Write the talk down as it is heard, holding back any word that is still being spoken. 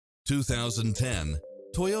2010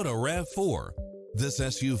 Toyota RAV4. This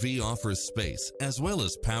SUV offers space as well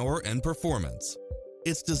as power and performance.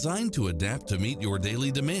 It's designed to adapt to meet your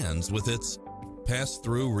daily demands with its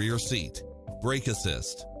pass-through rear seat, brake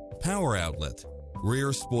assist, power outlet,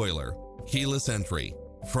 rear spoiler, keyless entry,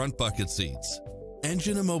 front bucket seats,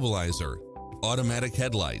 engine immobilizer, automatic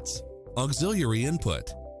headlights, auxiliary input,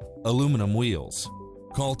 aluminum wheels.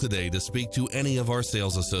 Call today to speak to any of our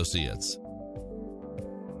sales associates.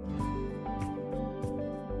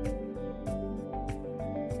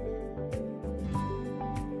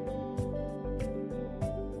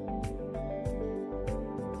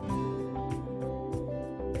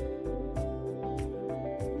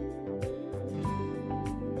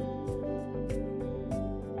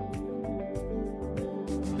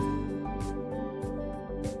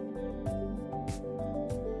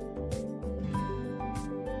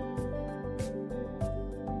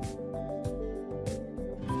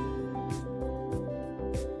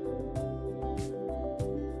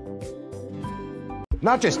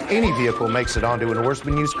 Not just any vehicle makes it onto an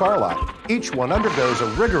Ourisman used car lot. Each one undergoes a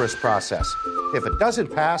rigorous process. If it doesn't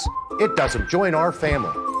pass, it doesn't join our family.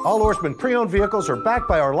 All Ourisman pre-owned vehicles are backed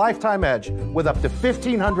by our Lifetime Edge with up to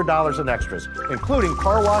 $1,500 in extras, including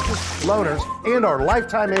car washes, loaners, and our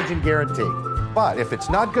Lifetime Engine Guarantee. But if it's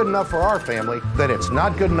not good enough for our family, then it's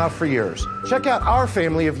not good enough for yours. Check out our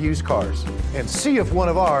family of used cars and see if one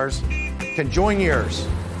of ours can join yours.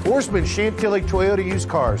 Ourisman Chantilly Toyota used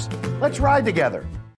cars. Let's ride together.